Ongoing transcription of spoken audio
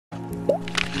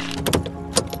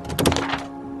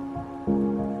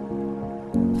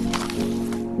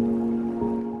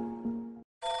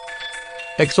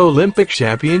Ex-Olympic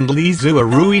champion Li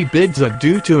Xuerui bids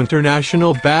adieu to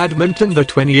international badminton. The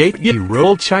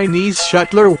 28-year-old Chinese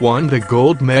shuttler won the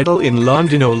gold medal in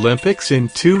London Olympics in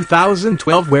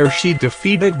 2012, where she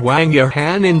defeated Wang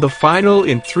Yahan in the final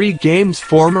in 3 games.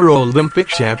 Former Olympic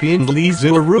champion Li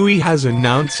Xuerui has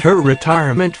announced her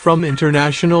retirement from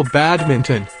international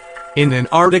badminton. In an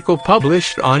article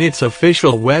published on its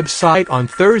official website on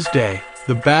Thursday,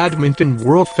 the Badminton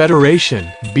World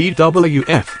Federation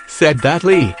 (BWF) said that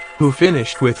Li, who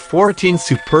finished with 14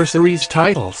 Super Series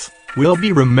titles, will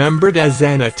be remembered as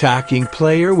an attacking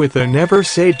player with a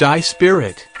never-say-die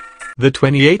spirit. The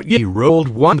 28-year-old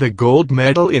won the gold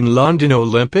medal in London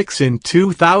Olympics in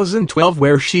 2012,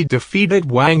 where she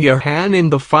defeated Wang Yahan in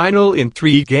the final in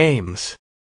 3 games.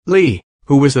 Li,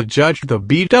 who was adjudged the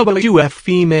BWF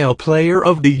Female Player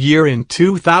of the Year in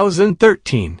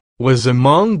 2013, was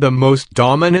among the most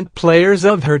dominant players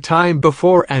of her time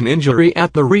before an injury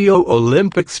at the Rio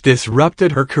Olympics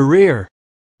disrupted her career.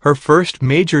 Her first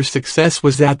major success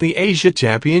was at the Asia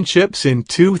Championships in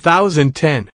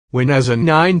 2010, when as a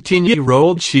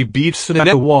 19-year-old she beat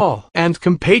Sana Wall and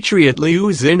compatriot Liu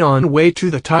Xin on way to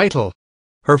the title.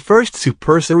 Her first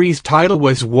Super Series title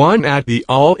was won at the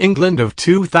All England of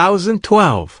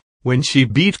 2012, when she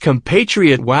beat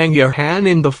compatriot Wang Yahan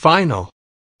in the final.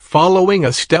 Following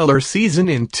a stellar season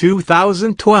in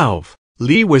 2012,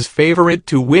 Li was favorite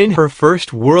to win her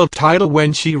first world title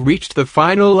when she reached the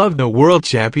final of the World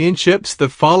Championships the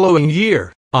following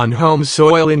year, on home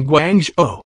soil in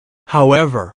Guangzhou.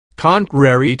 However,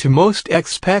 contrary to most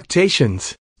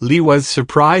expectations, Li was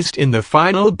surprised in the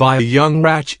final by young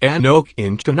Ratchanok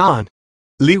int'l.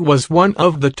 Li was one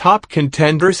of the top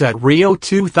contenders at Rio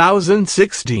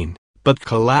 2016. But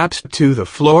collapsed to the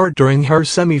floor during her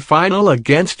semi-final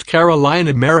against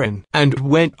Carolina Marin and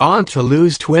went on to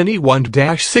lose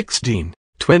 21-16,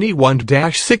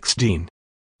 21-16.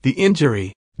 The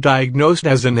injury, diagnosed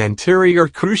as an anterior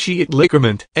cruciate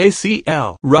ligament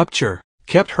 (ACL) rupture,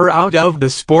 kept her out of the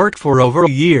sport for over a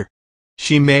year.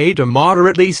 She made a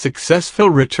moderately successful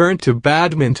return to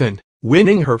badminton,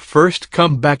 winning her first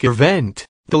comeback event,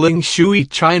 the Li Xuerui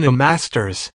China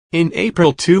Masters, in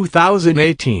April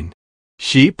 2018.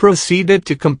 She proceeded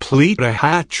to complete a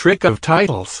hat-trick of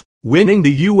titles, winning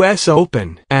the US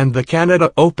Open and the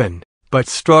Canada Open, but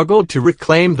struggled to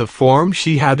reclaim the form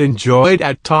she had enjoyed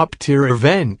at top-tier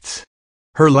events.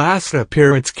 Her last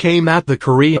appearance came at the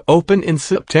Korea Open in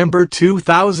September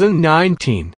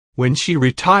 2019, when she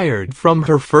retired from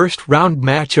her first-round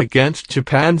match against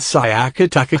Japan's Sayaka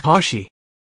Takahashi.